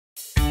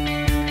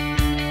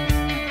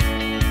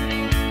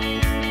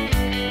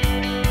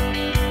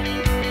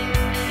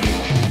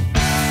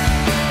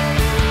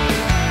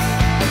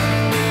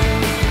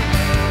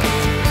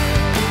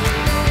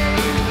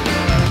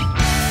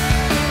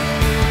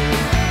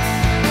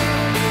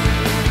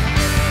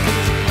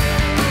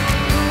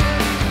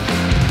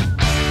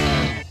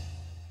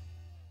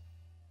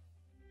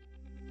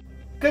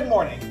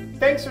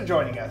Thanks for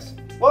joining us.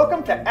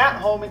 Welcome to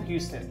At Home in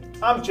Houston.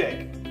 I'm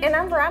Jake. And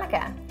I'm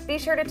Veronica. Be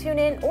sure to tune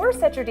in or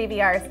set your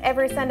DVRs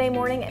every Sunday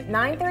morning at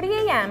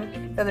 9:30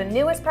 a.m. for the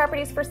newest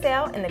properties for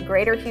sale in the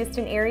greater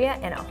Houston area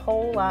and a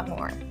whole lot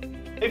more.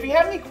 If you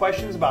have any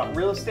questions about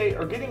real estate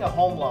or getting a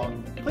home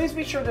loan, please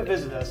be sure to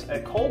visit us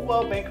at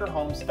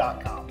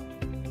coldwellbankerhomes.com.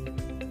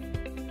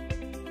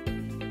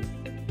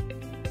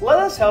 Let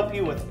us help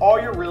you with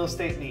all your real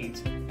estate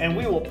needs, and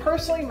we will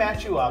personally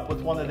match you up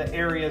with one of the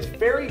area's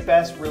very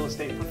best real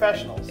estate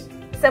professionals.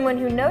 Someone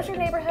who knows your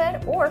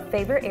neighborhood or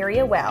favorite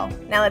area well.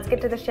 Now let's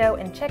get to the show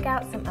and check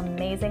out some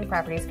amazing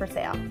properties for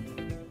sale.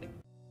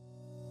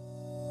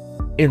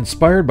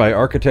 Inspired by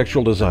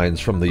architectural designs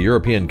from the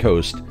European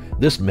coast,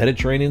 this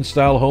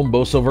Mediterranean-style home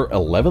boasts over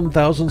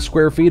 11,000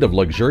 square feet of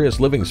luxurious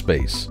living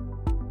space.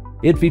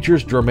 It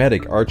features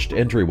dramatic arched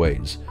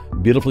entryways,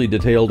 beautifully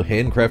detailed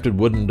handcrafted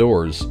wooden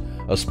doors,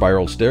 a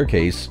spiral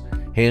staircase,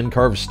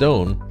 hand-carved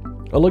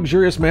stone, a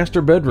luxurious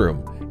master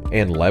bedroom,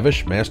 and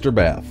lavish master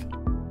bath.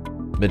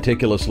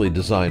 Meticulously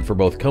designed for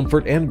both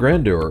comfort and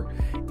grandeur,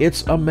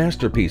 it's a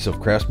masterpiece of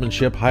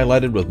craftsmanship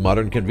highlighted with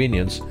modern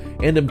convenience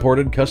and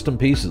imported custom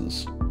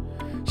pieces.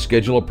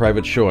 Schedule a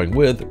private showing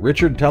with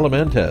Richard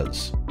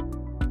Talamantes.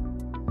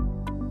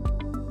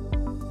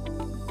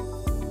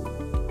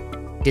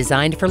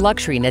 Designed for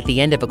luxury and at the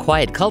end of a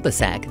quiet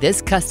cul-de-sac,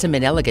 this custom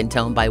and elegant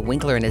home by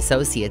Winkler &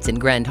 Associates in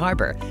Grand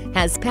Harbor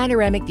has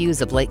panoramic views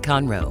of Lake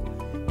Conroe.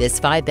 This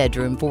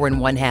 5-bedroom, 4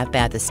 1/2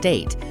 bath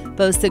estate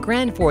boasts a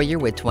grand foyer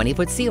with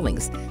 20-foot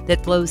ceilings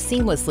that flows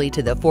seamlessly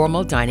to the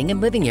formal dining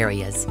and living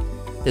areas.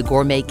 The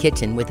gourmet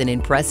kitchen with an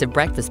impressive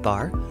breakfast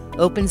bar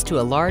opens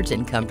to a large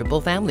and comfortable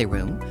family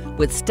room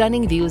with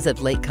stunning views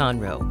of Lake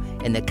Conroe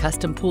and the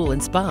custom pool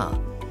and spa.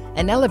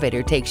 An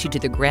elevator takes you to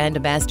the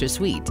Grand Master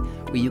Suite,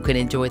 where you can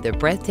enjoy the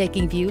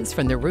breathtaking views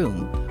from the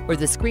room or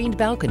the screened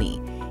balcony.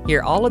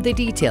 Hear all of the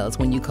details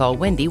when you call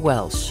Wendy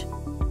Welsh.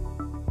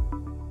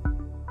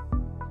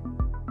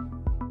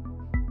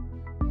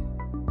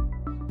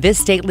 This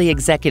stately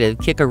executive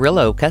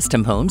Kikarillo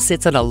custom home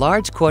sits on a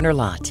large corner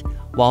lot.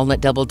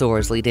 Walnut double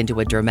doors lead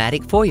into a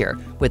dramatic foyer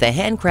with a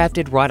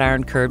handcrafted wrought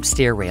iron curved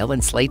stair rail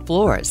and slate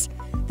floors.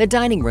 The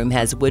dining room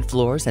has wood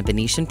floors and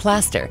Venetian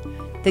plaster.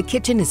 The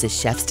kitchen is a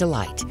chef's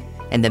delight,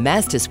 and the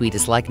master suite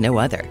is like no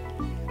other.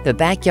 The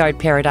backyard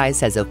paradise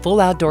has a full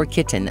outdoor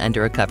kitchen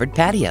under a covered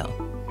patio.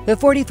 The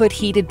 40-foot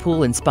heated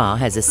pool and spa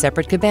has a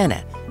separate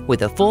cabana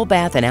with a full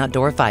bath and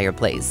outdoor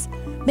fireplace.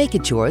 Make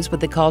it yours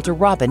with a call to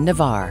Robin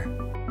Navarre.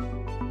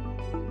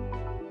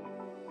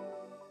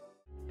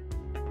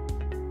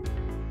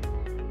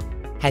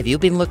 Have you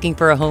been looking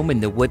for a home in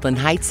the Woodland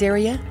Heights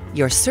area?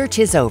 Your search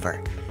is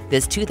over.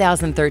 This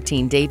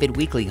 2013 David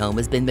Weekley home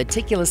has been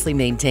meticulously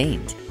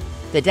maintained.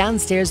 The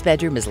downstairs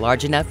bedroom is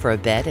large enough for a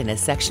bed and a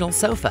sectional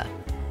sofa.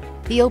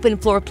 The open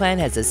floor plan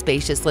has a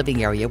spacious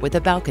living area with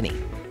a balcony.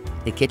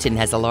 The kitchen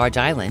has a large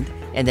island,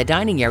 and the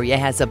dining area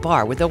has a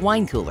bar with a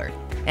wine cooler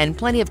and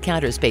plenty of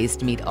counter space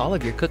to meet all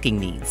of your cooking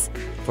needs.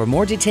 For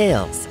more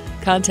details,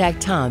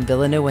 contact Tom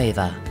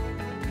Villanueva.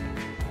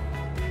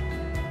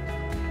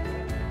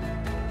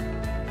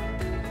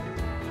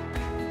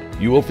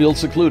 You will feel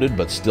secluded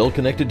but still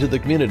connected to the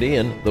community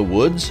in The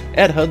Woods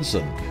at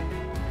Hudson.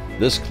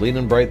 This clean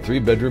and bright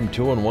 3-bedroom,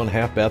 2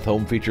 1/2 bath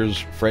home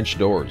features French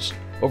doors,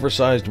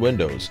 oversized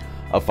windows,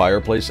 a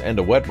fireplace, and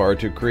a wet bar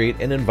to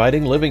create an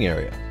inviting living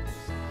area.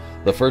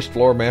 The first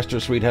floor master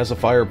suite has a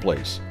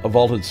fireplace, a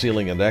vaulted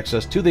ceiling, and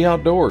access to the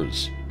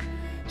outdoors.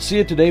 See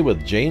it today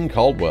with Jane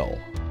Caldwell.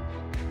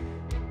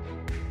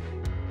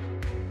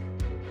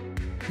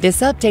 This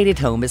updated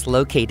home is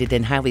located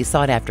in highly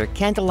sought-after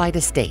Candlelight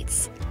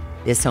Estates.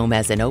 This home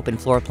has an open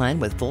floor plan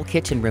with full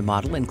kitchen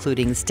remodel,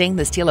 including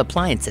stainless steel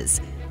appliances,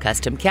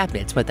 custom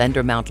cabinets with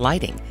undermount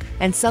lighting,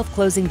 and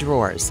self-closing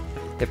drawers.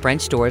 The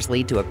French doors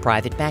lead to a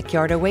private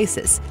backyard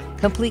oasis,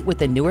 complete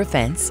with a newer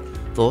fence,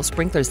 full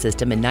sprinkler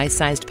system, and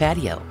nice-sized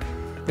patio.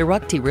 The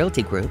Ruckty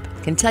Realty Group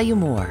can tell you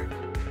more.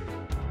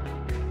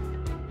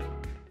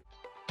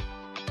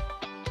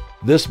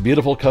 This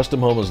beautiful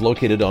custom home is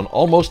located on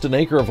almost an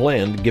acre of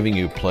land, giving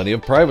you plenty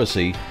of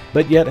privacy,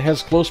 but yet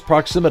has close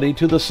proximity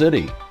to the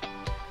city.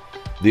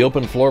 The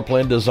open floor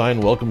plan design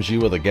welcomes you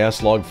with a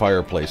gas log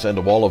fireplace and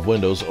a wall of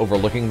windows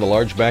overlooking the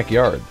large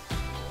backyard.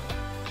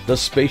 The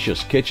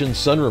spacious kitchen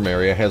sunroom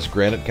area has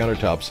granite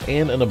countertops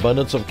and an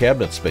abundance of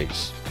cabinet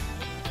space.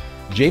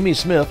 Jamie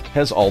Smith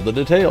has all the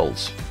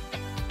details.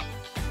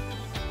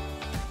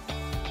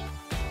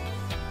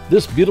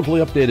 This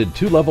beautifully updated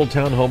 2-level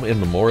townhome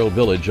in Memorial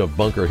Village of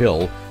Bunker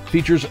Hill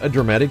features a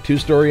dramatic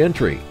 2-story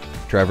entry,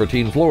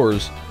 travertine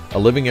floors, a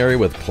living area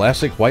with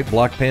classic white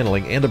block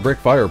paneling, and a brick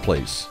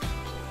fireplace.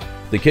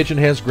 The kitchen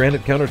has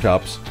granite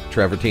countertops,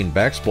 travertine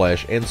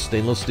backsplash, and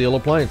stainless steel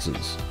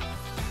appliances.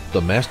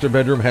 The master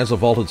bedroom has a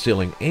vaulted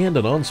ceiling and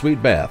an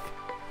ensuite bath.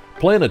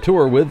 Plan a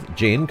tour with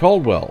Jane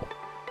Caldwell.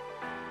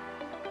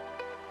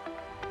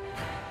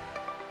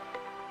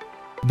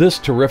 This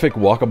terrific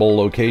walkable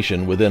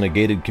location within a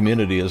gated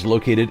community is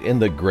located in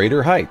the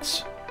Greater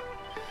Heights.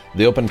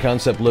 The open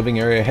concept living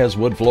area has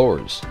wood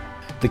floors.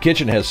 The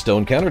kitchen has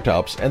stone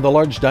countertops and the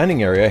large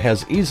dining area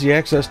has easy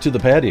access to the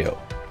patio.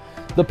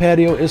 The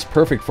patio is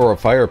perfect for a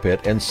fire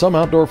pit and some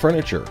outdoor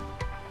furniture.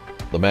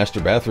 The master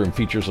bathroom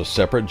features a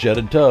separate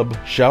jetted tub,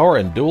 shower,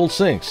 and dual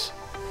sinks.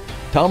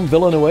 Tom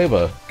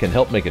Villanueva can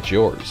help make it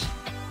yours.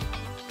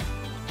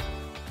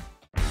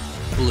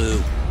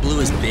 Blue. Blue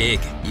is big.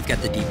 You've got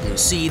the deep blue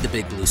sea, the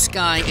big blue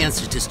sky, and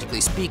statistically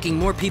speaking,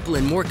 more people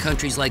in more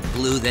countries like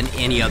blue than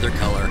any other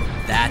color.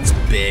 That's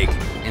big.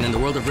 And in the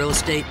world of real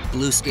estate,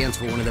 blue stands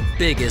for one of the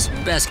biggest,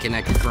 best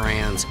connected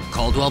brands,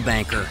 Coldwell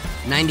Banker.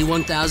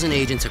 91,000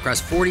 agents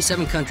across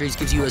 47 countries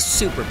gives you a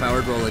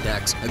super-powered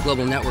Rolodex, a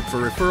global network for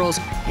referrals,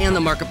 and the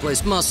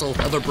marketplace muscle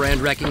of a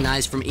brand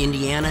recognized from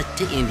Indiana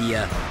to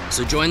India.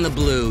 So join the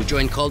blue,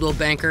 join Coldwell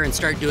Banker, and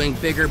start doing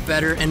bigger,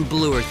 better, and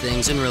bluer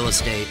things in real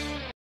estate.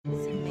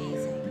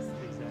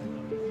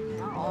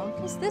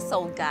 Who's this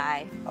old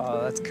guy?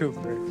 Oh, that's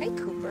Cooper. Hey,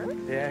 Cooper.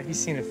 Yeah, he's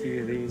seen a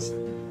few of these.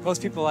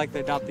 Most people like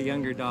to adopt the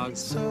younger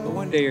dogs, but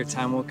one day your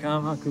time will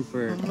come, huh,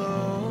 Cooper?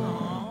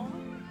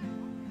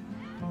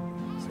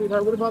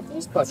 Sweetheart, what about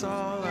these puppies?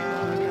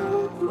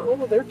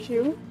 Oh, they're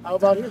cute. How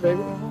about you,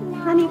 baby?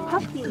 Honey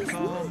puppies.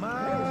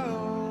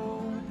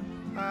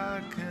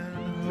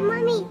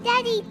 Mommy,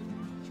 Daddy.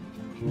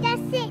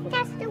 That's it.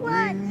 That's the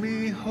one.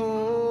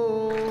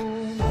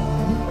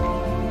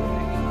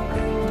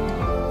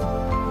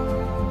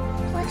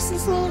 What's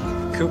his name?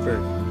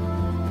 Cooper.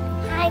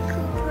 Hi,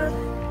 Cooper.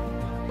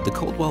 The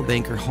Coldwell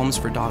Banker Homes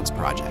for Dogs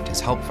project has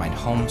helped find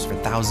homes for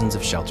thousands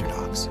of shelter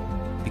dogs.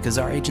 Because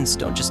our agents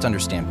don't just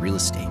understand real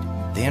estate,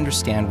 they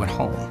understand what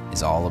home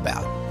is all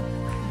about.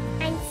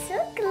 I'm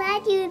so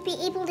glad you would be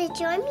able to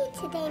join me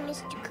today,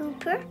 Mr.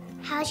 Cooper.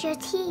 How's your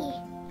tea?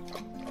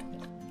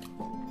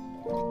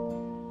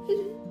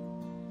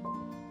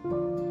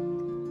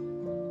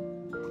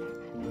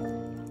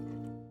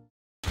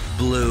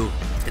 Blue.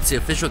 It's the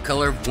official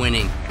color of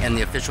winning and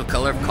the official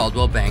color of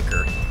Coldwell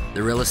Banker,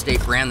 the real estate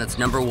brand that's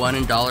 #1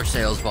 in dollar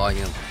sales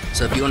volume.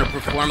 So if you want to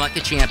perform like a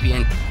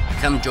champion,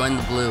 come join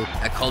the blue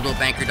at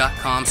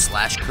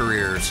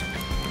coldwellbanker.com/careers.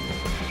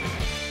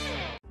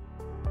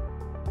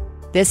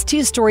 This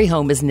two-story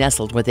home is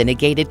nestled within a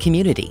gated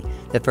community.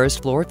 The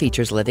first floor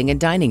features living and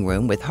dining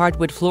room with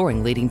hardwood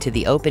flooring leading to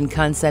the open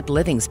concept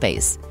living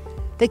space.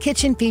 The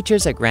kitchen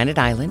features a granite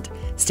island,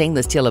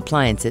 stainless steel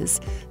appliances,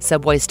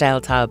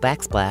 subway-style tile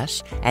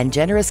backsplash, and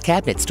generous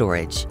cabinet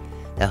storage.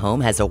 The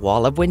home has a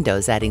wall of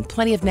windows adding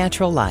plenty of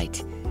natural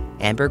light.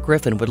 Amber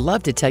Griffin would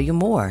love to tell you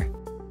more.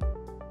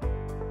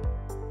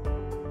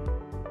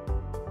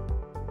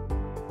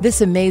 This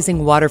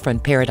amazing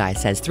waterfront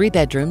paradise has 3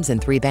 bedrooms and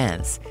 3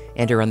 baths.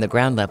 Enter on the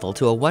ground level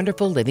to a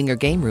wonderful living or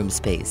game room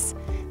space.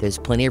 There's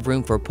plenty of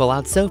room for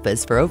pull-out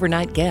sofas for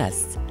overnight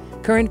guests.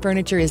 Current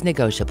furniture is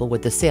negotiable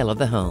with the sale of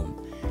the home.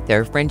 There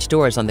are French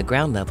doors on the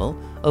ground level,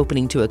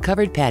 opening to a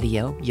covered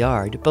patio,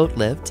 yard, boat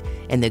lift,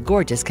 and the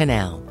gorgeous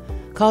canal.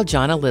 Call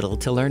Jonna Little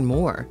to learn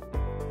more.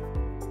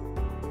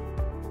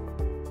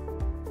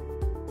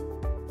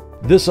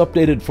 This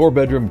updated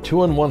 4-bedroom,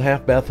 2 and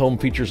 1/2 bath home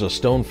features a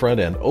stone front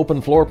and open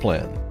floor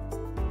plan.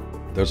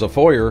 There's a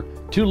foyer,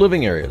 2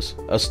 living areas,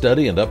 a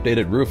study and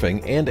updated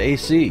roofing, and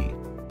AC.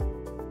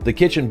 The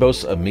kitchen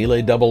boasts a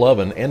Miele double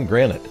oven and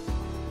granite.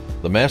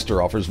 The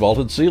master offers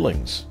vaulted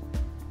ceilings.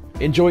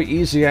 Enjoy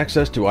easy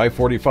access to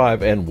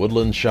I-45 and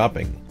Woodlands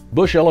Shopping,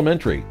 Bush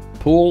Elementary,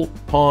 pool,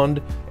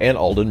 pond, and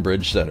Alden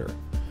Bridge Center.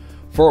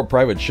 For a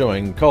private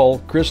showing,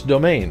 call Chris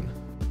Domain.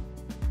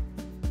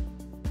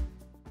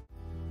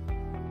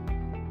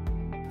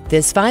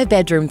 This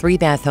 5-bedroom,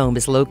 3-bath home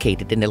is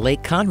located in the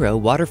Lake Conroe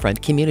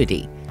waterfront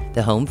community.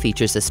 The home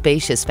features a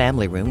spacious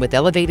family room with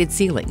elevated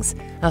ceilings,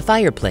 a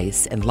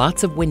fireplace, and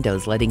lots of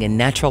windows letting in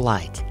natural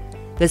light.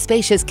 The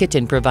spacious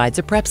kitchen provides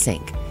a prep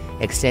sink,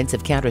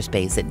 extensive counter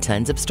space, and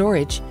tons of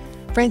storage.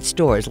 French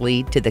doors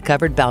lead to the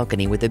covered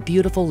balcony with a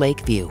beautiful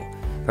lake view.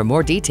 For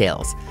more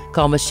details,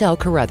 call Michelle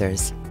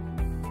Carruthers.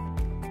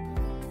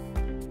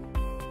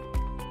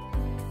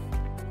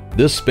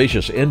 This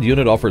spacious end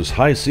unit offers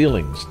high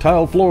ceilings,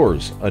 tile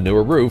floors, a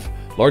newer roof,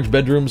 large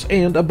bedrooms,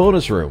 and a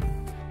bonus room.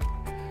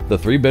 The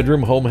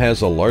 3-bedroom home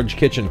has a large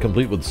kitchen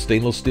complete with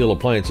stainless steel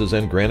appliances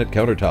and granite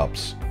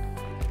countertops.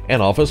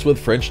 An office with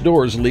French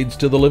doors leads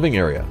to the living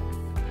area.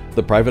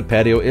 The private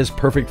patio is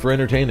perfect for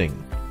entertaining.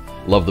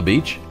 Love the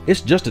beach?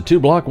 It's just a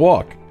 2-block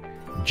walk.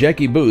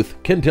 Jackie Booth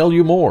can tell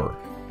you more.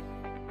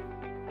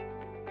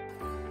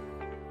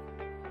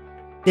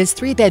 This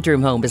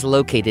 3-bedroom home is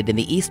located in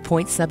the East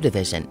Point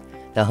subdivision.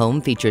 The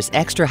home features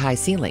extra high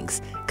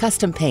ceilings,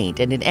 custom paint,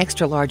 and an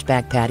extra large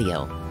back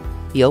patio.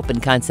 The open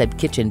concept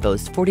kitchen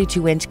boasts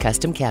 42-inch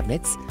custom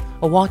cabinets,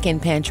 a walk-in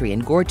pantry,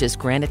 and gorgeous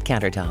granite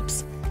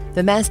countertops.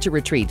 The master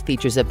retreat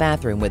features a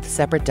bathroom with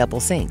separate double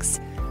sinks,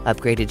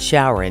 upgraded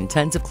shower, and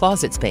tons of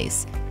closet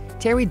space.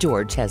 Terry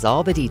George has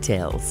all the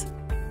details.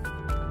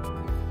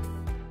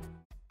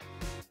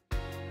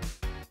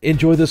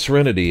 Enjoy the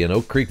serenity in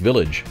Oak Creek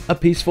Village, a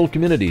peaceful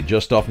community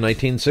just off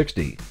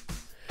 1960.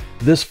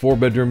 This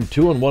 4-bedroom,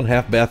 2 and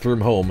 1/2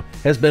 bathroom home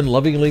has been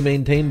lovingly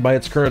maintained by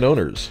its current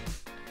owners.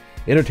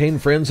 Entertain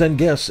friends and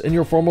guests in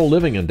your formal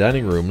living and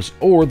dining rooms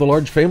or the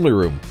large family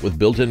room with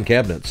built-in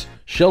cabinets,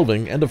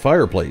 shelving, and a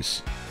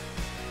fireplace.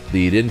 The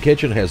eat-in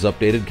kitchen has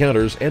updated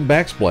counters and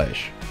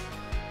backsplash.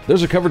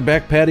 There's a covered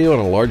back patio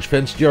and a large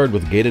fenced yard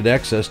with gated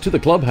access to the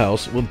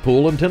clubhouse with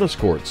pool and tennis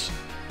courts.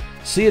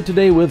 See it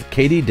today with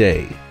Katie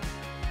Day.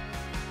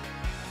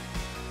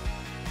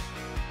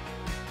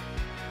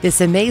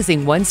 This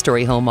amazing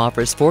one-story home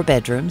offers 4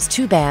 bedrooms,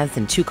 2 baths,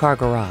 and 2-car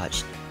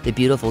garage. The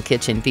beautiful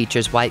kitchen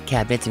features white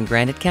cabinets and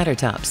granite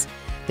countertops.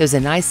 There's a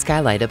nice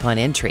skylight upon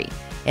entry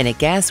and a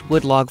gas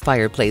wood log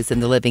fireplace in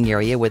the living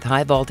area with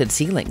high vaulted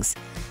ceilings.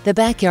 The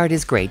backyard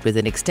is great with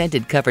an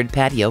extended covered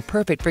patio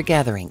perfect for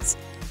gatherings.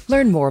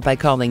 Learn more by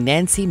calling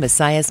Nancy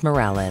Messias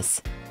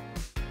Morales.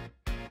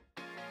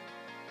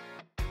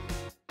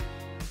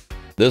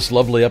 This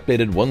lovely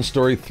updated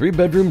 1-story,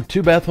 3-bedroom,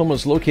 2-bath home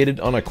is located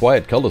on a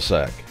quiet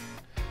cul-de-sac.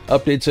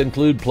 Updates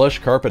include plush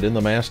carpet in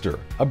the master,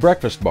 a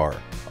breakfast bar,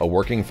 a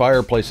working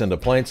fireplace, and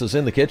appliances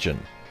in the kitchen.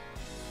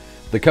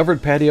 The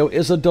covered patio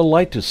is a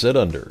delight to sit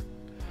under.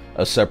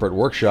 A separate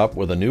workshop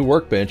with a new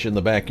workbench in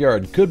the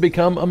backyard could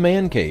become a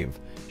man cave,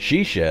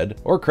 she shed,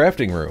 or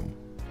crafting room.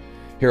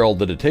 Hear all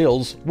the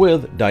details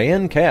with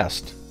Diane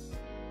Cast.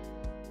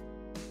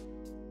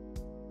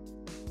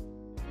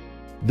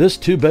 This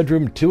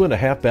 2-bedroom,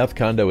 2.5-bath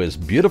condo is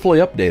beautifully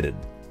updated.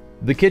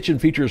 The kitchen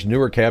features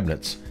newer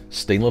cabinets,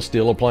 stainless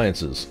steel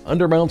appliances,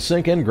 undermount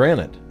sink, and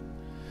granite.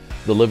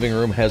 The living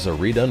room has a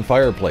redone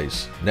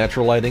fireplace,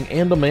 natural lighting,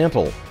 and a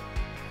mantel.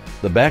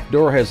 The back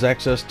door has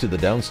access to the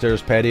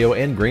downstairs patio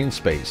and green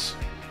space.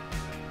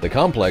 The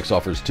complex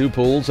offers 2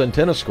 pools and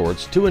tennis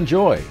courts to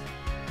enjoy.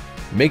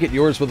 Make it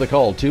yours with a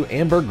call to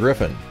Amber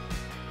Griffin.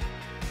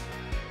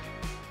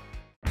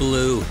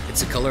 Blue.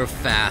 It's the color of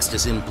fast,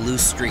 as in blue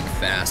streak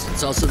fast.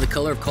 It's also the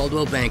color of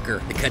Coldwell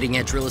Banker, the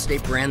cutting-edge real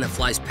estate brand that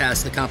flies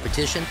past the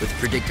competition with the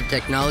predictive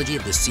technology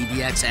of the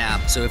CBX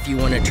app. So if you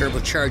want to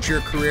turbocharge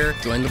your career,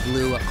 join the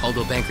blue at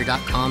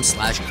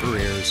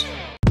ColdwellBanker.com/careers.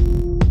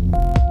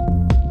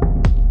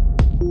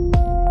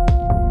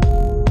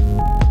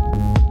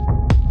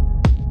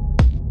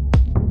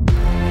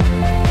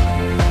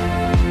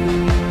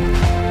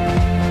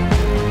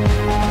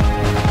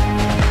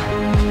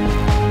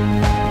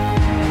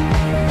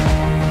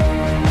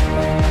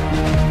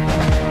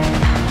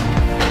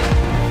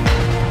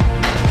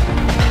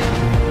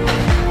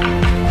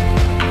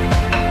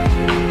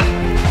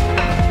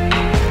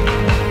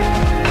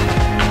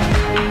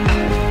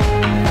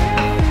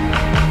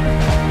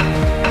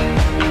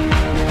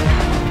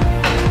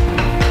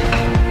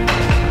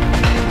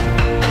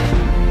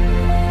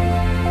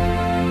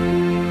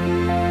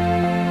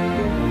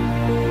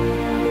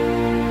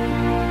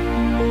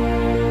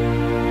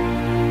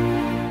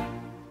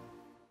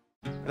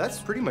 That's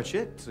pretty much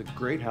it. It's a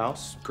great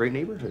house, great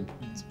neighborhood.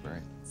 That's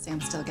great.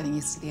 Sam's still getting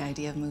used to the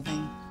idea of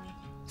moving.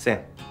 Sam,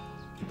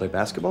 you play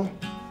basketball?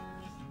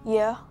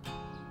 Yeah.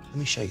 Let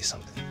me show you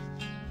something.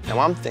 Now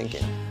I'm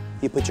thinking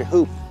you put your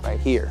hoop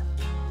right here,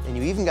 and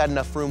you even got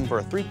enough room for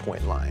a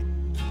 3-point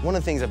line. One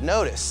of the things I've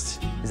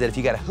noticed is that if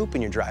you got a hoop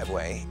in your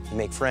driveway, you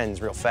make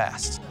friends real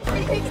fast.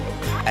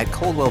 At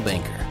Coldwell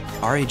Banker,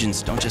 our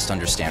agents don't just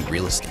understand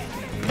real estate.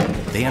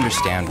 They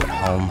understand what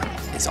home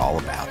is all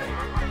about.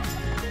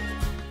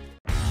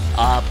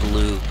 Ah,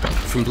 blue.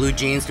 From blue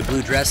jeans to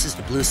blue dresses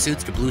to blue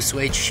suits to blue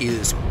suede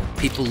shoes,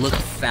 people look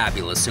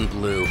fabulous in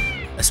blue,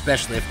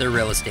 especially if they're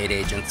real estate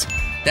agents.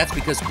 That's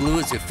because blue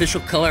is the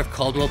official color of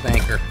Coldwell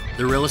Banker,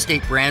 the real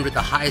estate brand with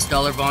the highest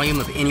dollar volume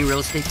of any real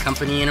estate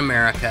company in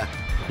America.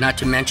 Not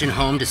to mention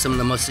home to some of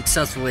the most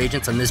successful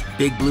agents on this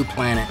big blue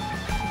planet.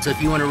 So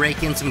if you want to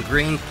rake in some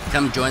green,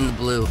 come join the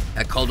blue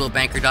at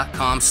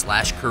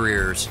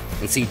ColdwellBanker.com/careers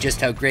and see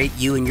just how great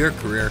you and your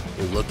career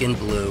will look in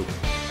blue.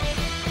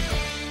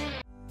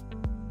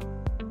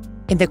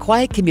 In the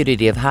quiet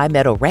community of High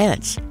Meadow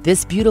Ranch,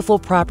 this beautiful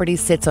property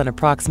sits on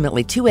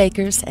approximately 2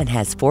 acres and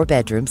has 4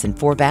 bedrooms and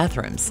 4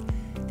 bathrooms.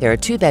 There are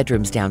 2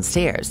 bedrooms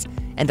downstairs,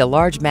 and a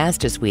large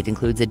master suite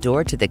includes a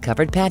door to the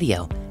covered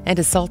patio and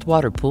a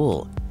saltwater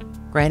pool.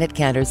 Granite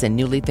counters and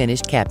newly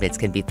finished cabinets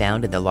can be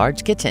found in the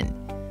large kitchen.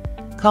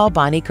 Call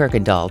Bonnie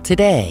Kirkendall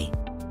today.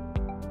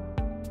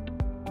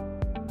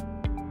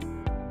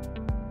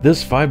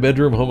 This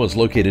 5-bedroom home is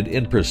located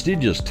in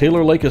prestigious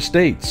Taylor Lake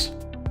Estates.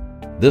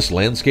 This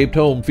landscaped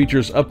home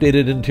features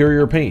updated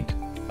interior paint,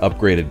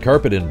 upgraded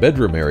carpet in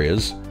bedroom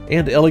areas,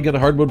 and elegant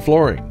hardwood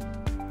flooring.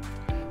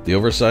 The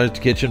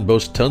oversized kitchen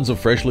boasts tons of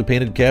freshly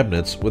painted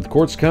cabinets with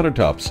quartz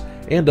countertops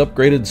and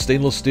upgraded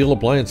stainless steel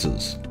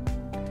appliances.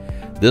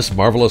 This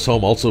marvelous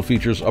home also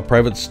features a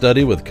private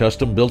study with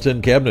custom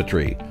built-in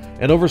cabinetry,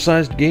 an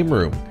oversized game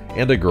room,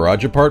 and a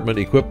garage apartment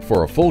equipped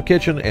for a full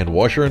kitchen and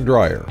washer and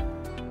dryer.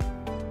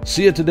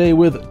 See it today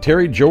with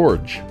Terry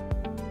George.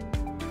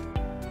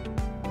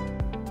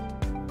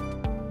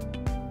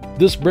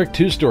 This brick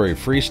 2-story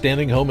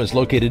freestanding home is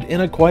located in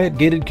a quiet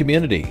gated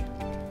community.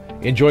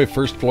 Enjoy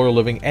first floor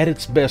living at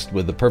its best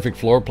with the perfect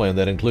floor plan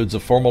that includes a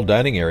formal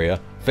dining area,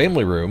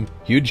 family room,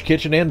 huge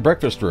kitchen, and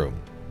breakfast room.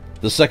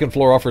 The second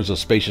floor offers a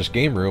spacious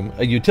game room,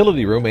 a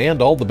utility room,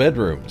 and all the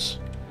bedrooms.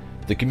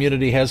 The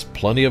community has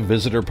plenty of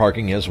visitor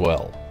parking as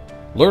well.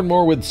 Learn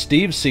more with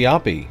Steve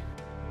Siapi.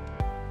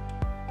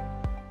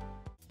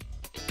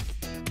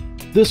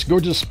 This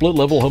gorgeous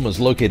split-level home is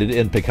located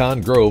in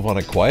Pecan Grove on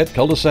a quiet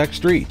cul-de-sac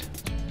street.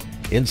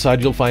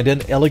 Inside you'll find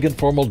an elegant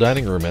formal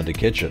dining room and a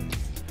kitchen.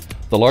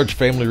 The large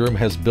family room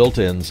has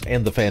built-ins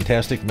and the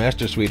fantastic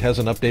master suite has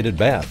an updated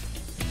bath.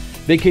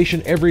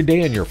 Vacation every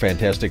day in your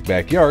fantastic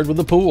backyard with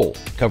a pool,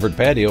 covered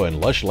patio, and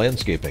lush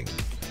landscaping.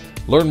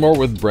 Learn more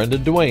with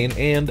Brendan Duane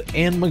and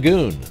Ann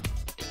Magoon.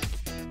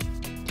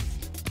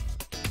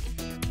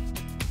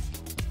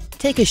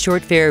 Take a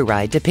short ferry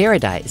ride to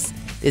Paradise.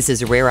 This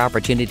is a rare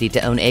opportunity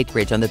to own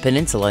acreage on the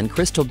peninsula in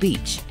Crystal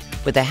Beach,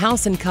 with a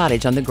house and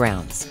cottage on the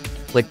grounds.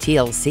 With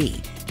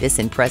TLC, this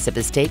impressive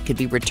estate could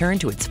be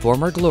returned to its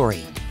former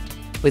glory.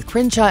 With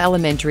Crenshaw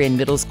Elementary and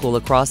Middle School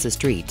across the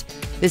street,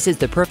 this is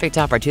the perfect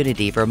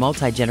opportunity for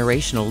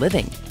multi-generational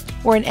living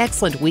or an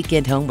excellent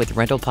weekend home with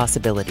rental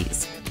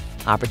possibilities.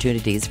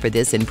 Opportunities for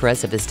this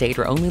impressive estate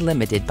are only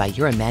limited by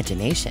your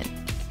imagination.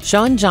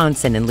 Sean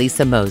Johnson and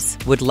Lisa Mose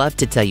would love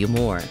to tell you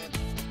more.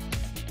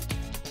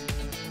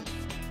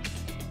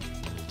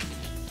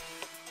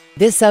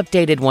 This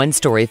updated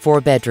one-story,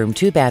 four-bedroom,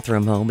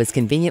 two-bathroom home is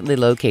conveniently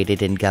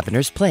located in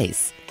Governor's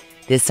Place.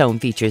 This home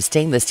features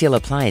stainless steel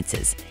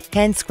appliances,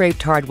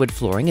 hand-scraped hardwood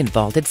flooring, and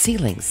vaulted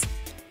ceilings.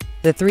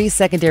 The 3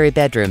 secondary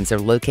bedrooms are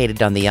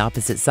located on the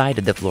opposite side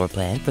of the floor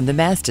plan from the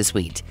master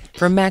suite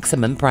for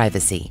maximum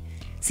privacy.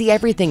 See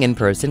everything in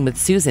person with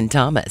Susan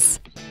Thomas.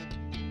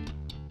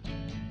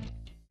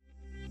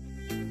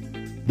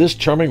 This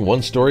charming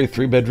one-story,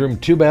 three-bedroom,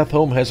 two-bath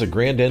home has a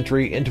grand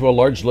entry into a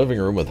large living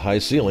room with high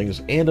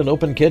ceilings and an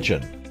open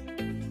kitchen.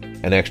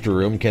 An extra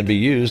room can be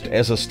used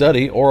as a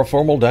study or a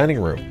formal dining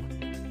room.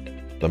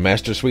 The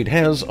master suite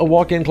has a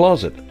walk-in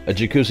closet, a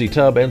jacuzzi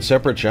tub, and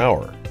separate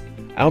shower.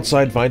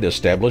 Outside find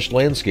established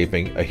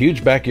landscaping, a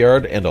huge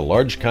backyard, and a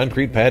large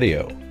concrete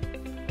patio.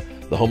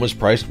 The home is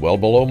priced well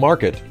below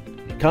market.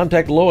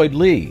 Contact Lloyd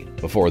Lee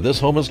before this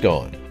home is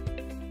gone.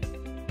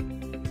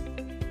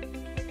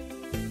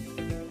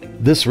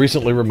 This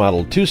recently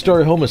remodeled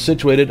two-story home is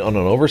situated on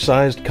an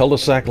oversized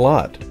cul-de-sac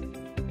lot.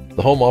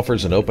 The home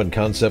offers an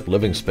open-concept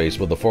living space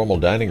with a formal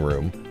dining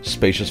room,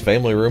 spacious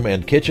family room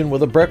and kitchen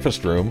with a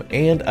breakfast room,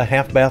 and a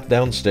half-bath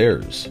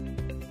downstairs.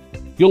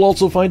 You'll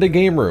also find a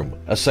game room,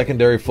 a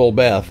secondary full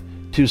bath,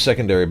 2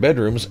 secondary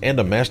bedrooms, and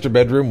a master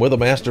bedroom with a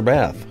master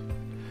bath.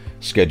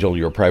 Schedule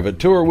your private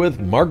tour with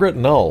Margaret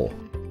Null.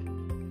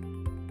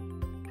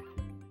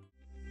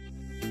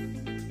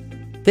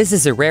 This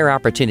is a rare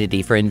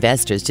opportunity for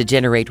investors to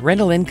generate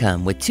rental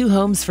income with 2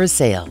 homes for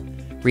sale.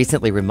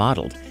 Recently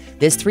remodeled,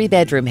 this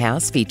 3-bedroom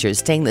house features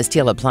stainless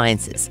steel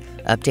appliances,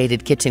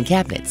 updated kitchen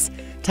cabinets,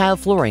 tile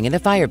flooring, and a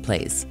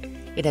fireplace.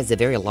 It has a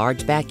very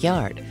large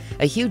backyard,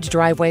 a huge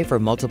driveway for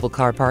multiple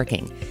car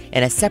parking,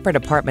 and a separate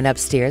apartment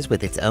upstairs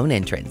with its own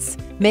entrance.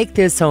 Make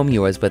this home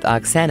yours with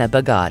Oksana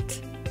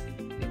Bagot.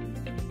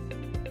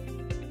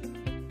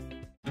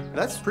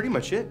 That's pretty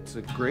much it. It's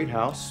a great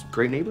house,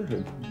 great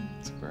neighborhood.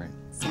 It's great.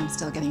 Sam's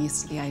still getting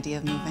used to the idea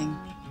of moving.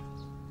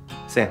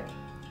 Sam,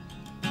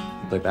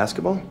 you play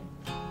basketball?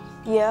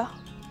 Yeah.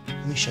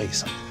 Let me show you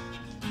something.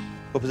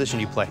 What position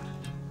do you play?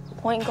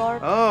 Point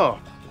guard. Oh,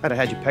 I'd have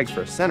had you pegged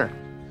for a center.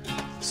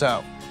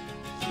 So,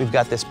 we've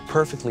got this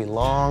perfectly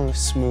long,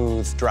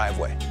 smooth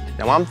driveway.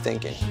 Now I'm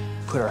thinking,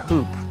 put our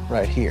hoop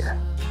right here.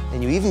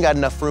 And you even got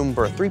enough room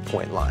for a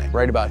three-point line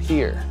right about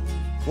here.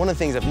 One of the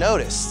things I've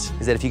noticed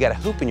is that if you got a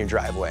hoop in your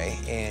driveway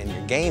and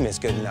your game is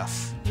good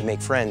enough, you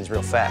make friends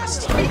real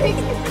fast.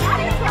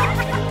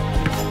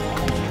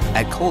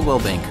 At Coldwell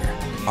Banker,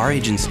 our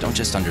agents don't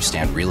just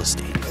understand real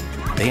estate.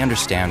 They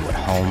understand what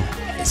home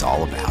is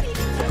all about.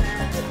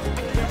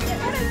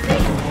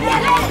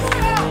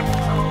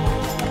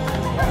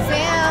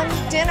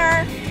 Sam,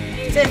 dinner.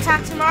 Is it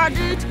attack tomorrow,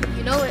 dude?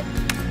 You know it.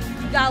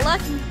 You got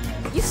lucky.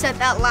 You said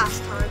that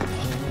last time.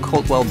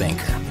 Coldwell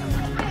Banker.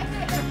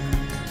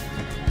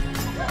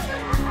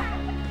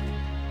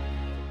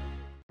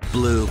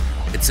 Blue.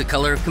 It's the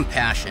color of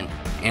compassion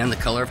and the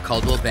color of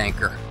Coldwell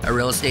Banker, a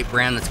real estate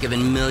brand that's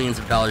given millions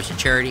of dollars to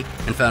charity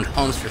and found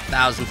homes for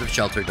thousands of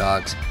shelter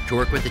dogs. To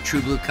work with a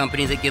true blue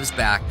company that gives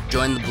back,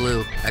 join the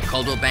blue at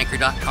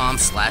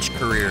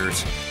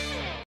coldwellbanker.com/careers.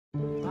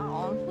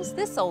 Oh, who's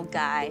this old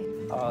guy?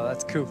 Oh,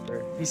 that's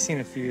Cooper. He's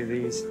seen a few of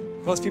these.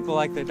 Most people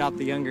like to adopt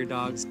the younger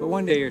dogs, but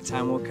one day your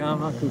time will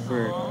come, huh,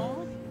 Cooper?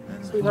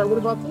 Sweetheart, what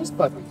about these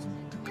puppies?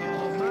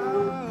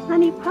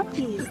 Honey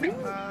puppies.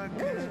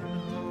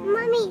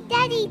 Mommy,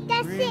 Daddy,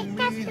 that's it.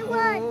 That's the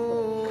one.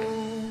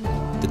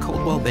 The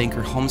Coldwell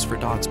Banker Homes for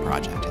Dogs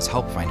project has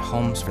helped find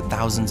homes for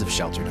thousands of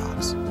shelter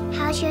dogs.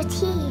 How's your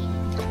tea?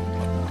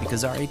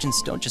 Because our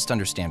agents don't just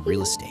understand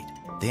real estate,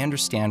 they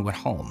understand what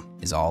home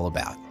is all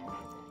about.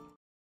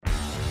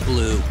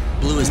 Blue.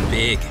 Blue is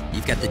big.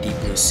 You've got the deep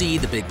blue sea,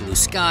 the big blue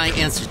sky,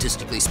 and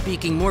statistically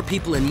speaking, more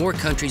people in more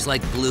countries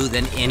like blue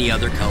than any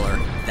other color.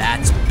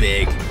 That's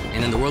big.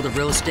 And in the world of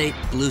real estate,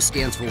 Blue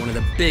stands for one of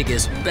the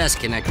biggest, best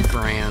connected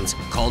brands,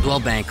 Coldwell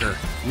Banker.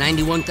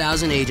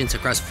 91,000 agents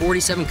across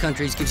 47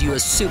 countries gives you a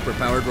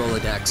super-powered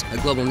Rolodex,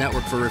 a global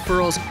network for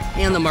referrals,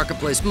 and the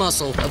marketplace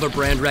muscle of a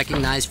brand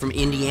recognized from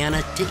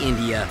Indiana to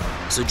India.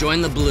 So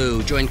join the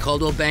Blue, join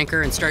Coldwell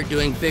Banker, and start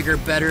doing bigger,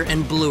 better,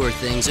 and bluer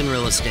things in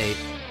real estate.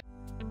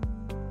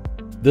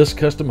 This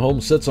custom home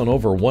sits on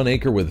over 1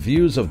 acre with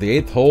views of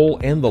the 8th hole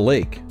and the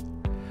lake.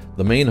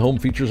 The main home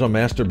features a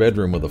master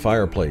bedroom with a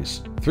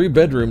fireplace, 3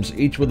 bedrooms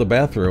each with a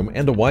bathroom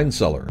and a wine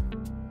cellar.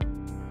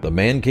 The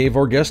man cave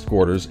or guest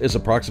quarters is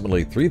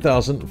approximately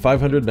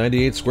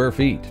 3,598 square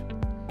feet.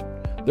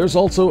 There's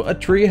also a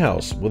tree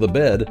house with a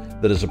bed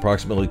that is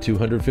approximately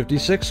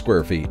 256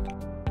 square feet.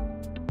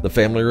 The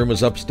family room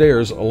is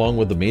upstairs along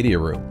with the media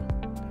room.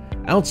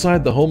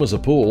 Outside the home is a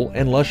pool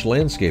and lush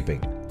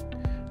landscaping.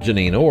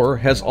 Janine Orr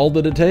has all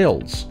the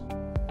details.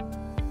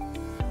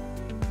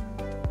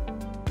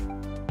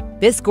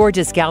 This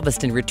gorgeous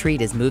Galveston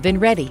retreat is move-in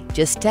ready,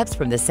 just steps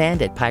from the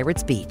sand at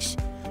Pirates Beach.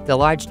 The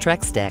large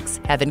Trex decks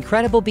have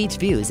incredible beach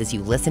views as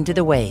you listen to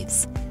the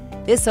waves.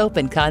 This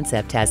open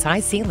concept has high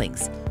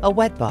ceilings, a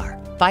wet bar,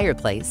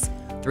 fireplace,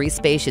 3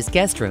 spacious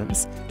guest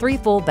rooms, 3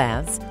 full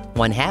baths,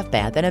 1 half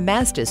bath, and a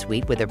master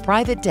suite with a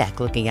private deck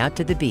looking out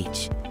to the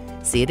beach.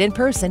 See it in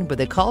person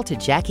with a call to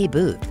Jackie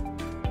Booth.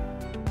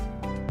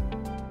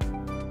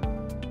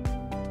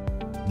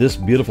 This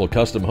beautiful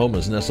custom home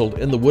is nestled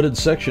in the wooded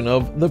section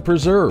of The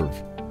Preserve.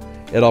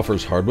 It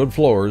offers hardwood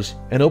floors,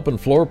 an open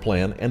floor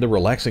plan, and a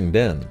relaxing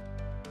den.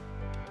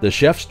 The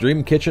chef's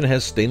dream kitchen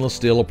has stainless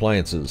steel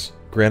appliances,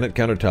 granite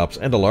countertops,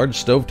 and a large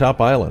stovetop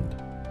island.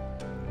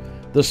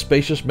 The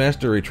spacious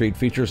master retreat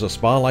features a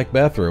spa-like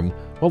bathroom,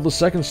 while the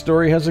second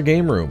story has a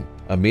game room,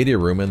 a media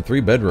room, and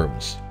 3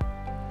 bedrooms.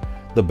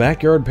 The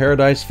backyard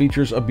paradise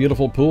features a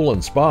beautiful pool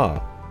and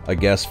spa, a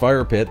gas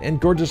fire pit, and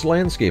gorgeous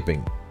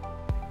landscaping.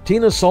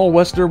 Tina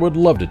Saulwester would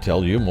love to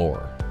tell you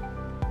more.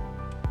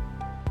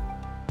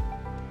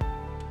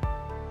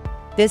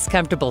 This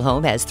comfortable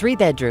home has 3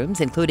 bedrooms,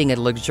 including a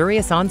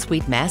luxurious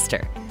ensuite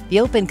master.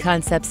 The open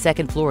concept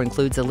second floor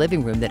includes a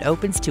living room that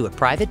opens to a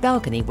private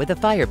balcony with a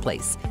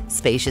fireplace,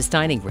 spacious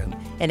dining room,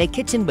 and a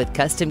kitchen with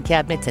custom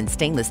cabinets and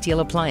stainless steel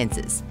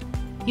appliances.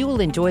 You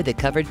will enjoy the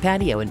covered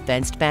patio and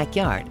fenced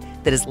backyard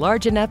that is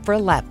large enough for a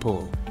lap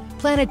pool.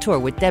 Plan a tour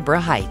with Deborah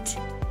Height.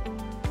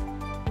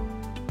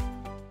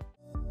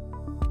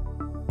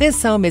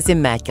 This home is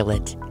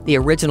immaculate. The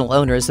original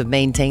owners have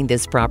maintained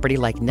this property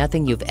like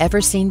nothing you've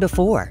ever seen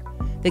before.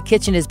 The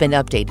kitchen has been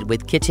updated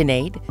with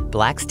KitchenAid,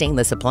 black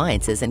stainless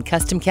appliances, and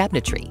custom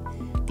cabinetry.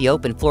 The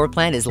open floor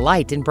plan is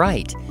light and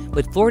bright,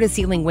 with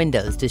floor-to-ceiling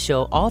windows to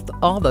show off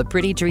all the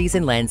pretty trees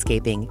and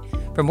landscaping.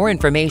 For more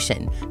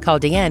information,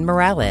 call Deanne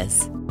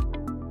Morales.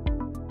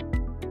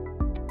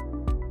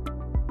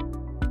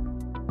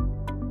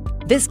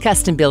 This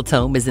custom-built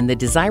home is in the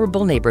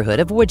desirable neighborhood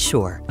of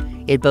Woodshore.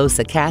 It boasts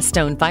a cast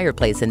stone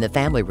fireplace in the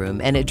family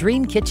room and a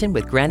dream kitchen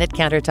with granite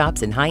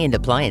countertops and high-end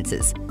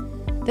appliances.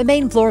 The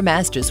main floor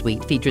master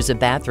suite features a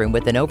bathroom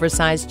with an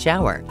oversized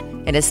shower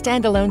and a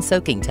standalone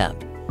soaking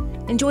tub.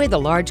 Enjoy the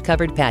large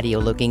covered patio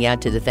looking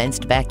out to the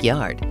fenced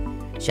backyard.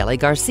 Shelley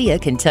Garcia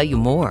can tell you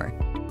more.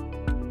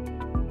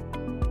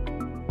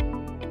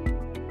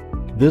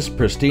 This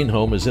pristine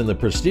home is in the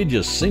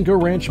prestigious Cinco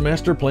Ranch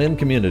Master Plan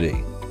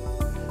community.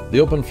 The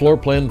open floor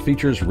plan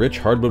features rich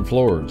hardwood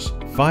floors,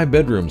 5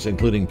 bedrooms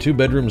including 2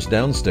 bedrooms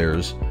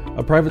downstairs,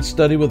 a private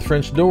study with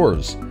French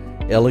doors,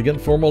 elegant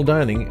formal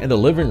dining, and a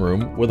living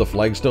room with a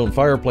flagstone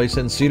fireplace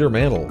and cedar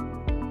mantel.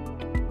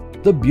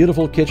 The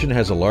beautiful kitchen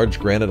has a large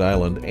granite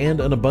island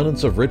and an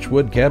abundance of rich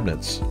wood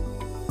cabinets.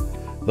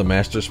 The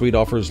master suite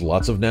offers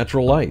lots of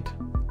natural light.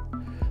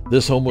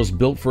 This home was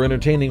built for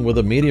entertaining with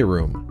a media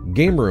room,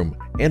 game room,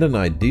 and an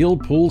ideal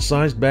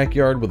pool-sized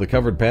backyard with a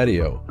covered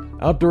patio,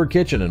 outdoor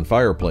kitchen, and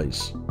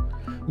fireplace.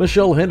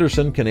 Michelle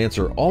Henderson can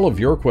answer all of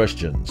your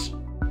questions.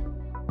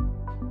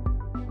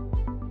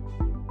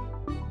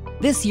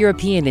 This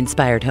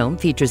European-inspired home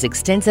features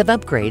extensive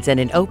upgrades and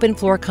an open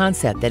floor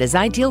concept that is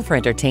ideal for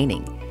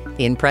entertaining.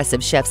 The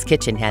impressive chef's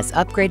kitchen has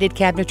upgraded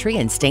cabinetry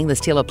and stainless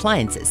steel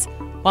appliances,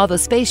 while the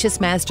spacious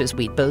master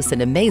suite boasts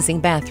an amazing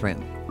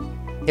bathroom.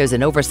 There's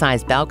an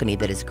oversized balcony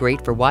that is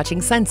great for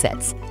watching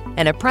sunsets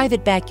and a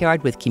private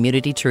backyard with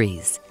community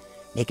trees.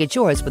 Make it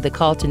yours with a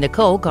call to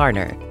Nicole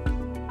Garner.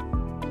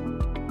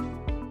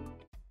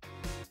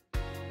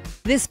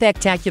 This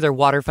spectacular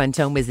waterfront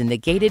home is in the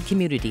gated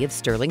community of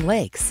Sterling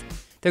Lakes.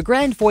 The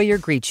grand foyer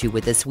greets you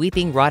with a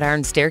sweeping wrought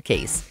iron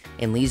staircase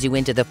and leads you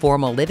into the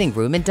formal living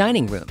room and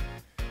dining room.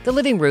 The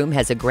living room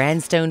has a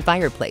grand stone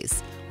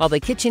fireplace, while the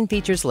kitchen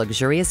features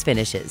luxurious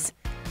finishes.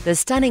 The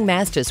stunning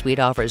master suite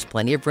offers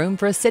plenty of room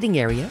for a sitting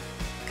area.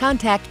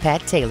 Contact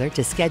Pat Taylor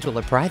to schedule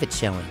a private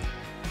showing.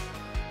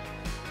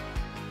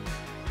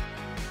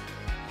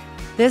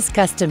 This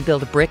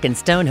custom-built brick and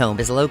stone home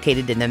is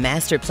located in the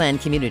master plan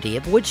community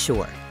of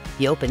Woodshore.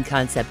 The open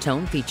concept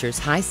home features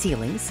high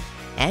ceilings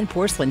and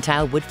porcelain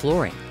tile wood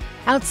flooring.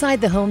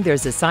 Outside the home,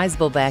 there's a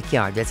sizable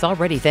backyard that's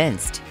already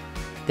fenced.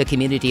 The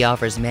community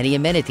offers many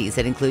amenities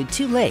that include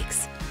 2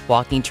 lakes,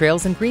 walking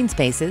trails and green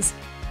spaces.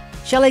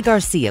 Shelley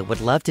Garcia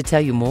would love to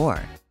tell you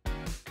more.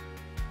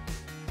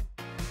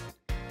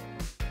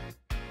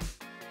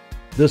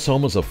 This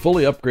home is a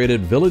fully upgraded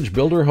Village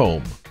Builder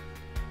home.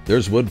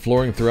 There's wood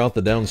flooring throughout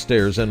the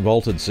downstairs and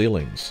vaulted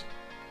ceilings.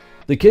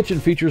 The kitchen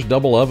features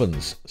double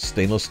ovens,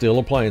 stainless steel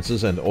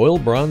appliances, and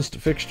oil-bronzed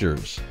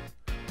fixtures.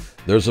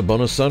 There's a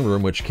bonus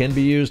sunroom which can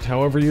be used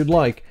however you'd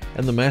like,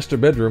 and the master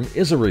bedroom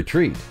is a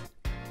retreat.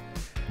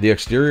 The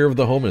exterior of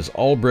the home is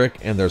all brick,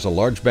 and there's a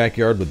large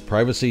backyard with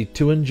privacy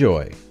to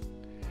enjoy.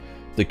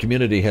 The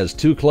community has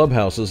 2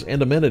 clubhouses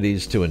and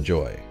amenities to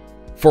enjoy.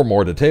 For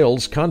more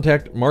details,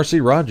 contact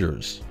Marcy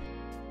Rogers.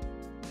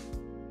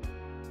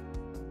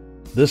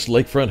 This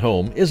lakefront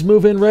home is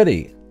move-in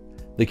ready.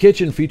 The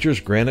kitchen features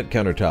granite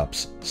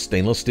countertops,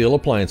 stainless steel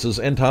appliances,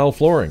 and tile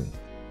flooring.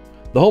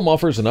 The home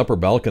offers an upper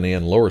balcony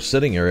and lower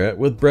sitting area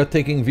with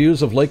breathtaking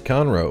views of Lake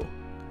Conroe.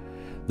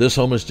 This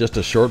home is just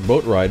a short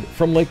boat ride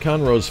from Lake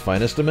Conroe's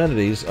finest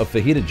amenities of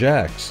Fajita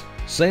Jacks,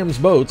 Sam's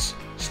Boats,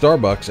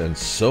 Starbucks, and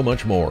so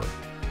much more.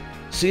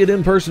 See it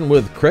in person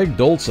with Craig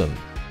Dolson.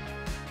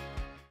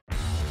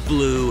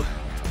 Blue.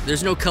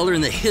 There's no color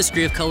in the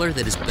history of color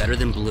that is better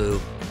than blue.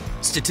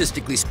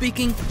 Statistically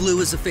speaking,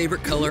 blue is a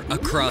favorite color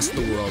across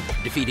the world,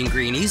 defeating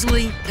green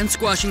easily and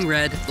squashing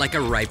red like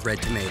a ripe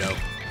red tomato.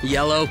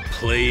 Yellow,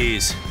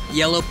 please.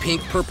 Yellow,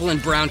 pink, purple,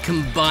 and brown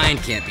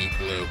combined can't beat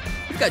blue.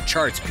 We've got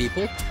charts,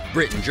 people.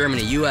 Britain,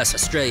 Germany, US,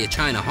 Australia,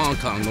 China, Hong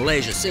Kong,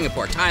 Malaysia,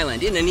 Singapore,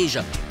 Thailand,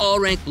 Indonesia all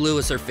rank blue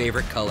as their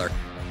favorite color.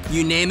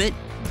 You name it,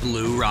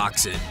 blue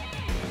rocks it.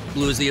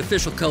 Blue is the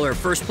official color of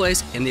first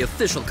place and the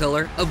official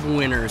color of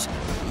winners.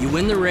 You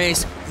win the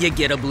race, you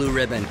get a blue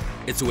ribbon.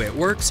 It's the way it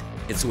works,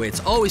 it's the way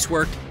it's always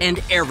worked, and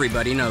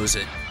everybody knows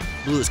it.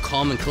 Blue is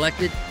calm and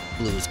collected,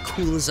 blue is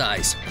cool as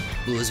ice,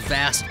 blue is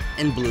vast,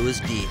 and blue is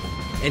deep.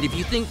 And if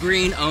you think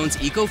green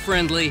owns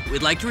eco-friendly,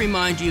 we'd like to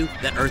remind you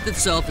that Earth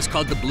itself is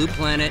called the blue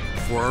planet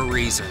for a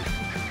reason.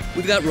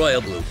 We've got royal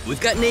blue,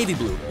 we've got navy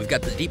blue, we've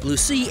got the deep blue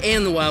sea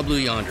and the wild blue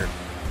yonder.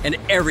 And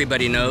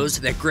everybody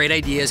knows that great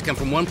ideas come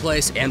from one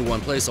place and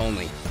one place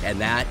only, and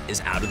that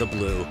is out of the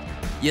blue.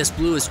 Yes,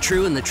 blue is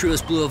true, and the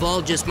truest blue of all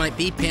just might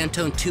be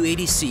Pantone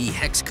 280C,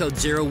 hex code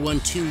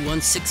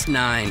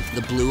 012169,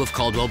 the blue of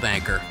Coldwell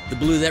Banker. The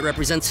blue that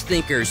represents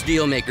thinkers,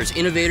 deal makers,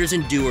 innovators,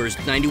 and doers,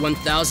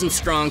 91,000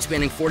 strong,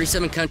 spanning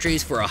 47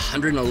 countries for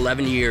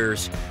 111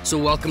 years. So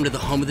welcome to the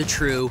home of the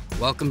true,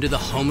 welcome to the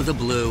home of the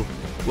blue,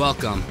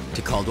 welcome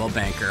to Coldwell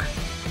Banker.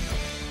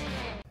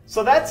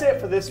 So that's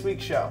it for this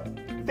week's show.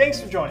 Thanks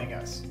for joining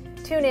us.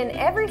 Tune in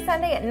every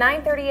Sunday at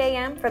 9:30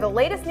 a.m. for the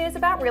latest news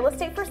about real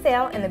estate for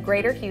sale in the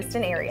greater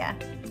Houston area.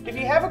 If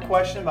you have a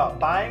question about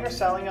buying or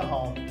selling a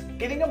home,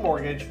 getting a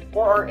mortgage,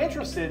 or are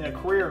interested in a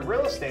career in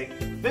real estate,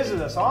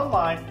 visit us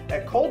online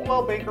at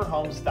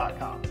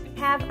coldwellbankerhomes.com.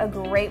 Have a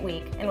great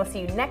week, and we'll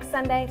see you next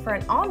Sunday for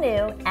an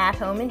all-new At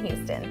Home in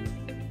Houston.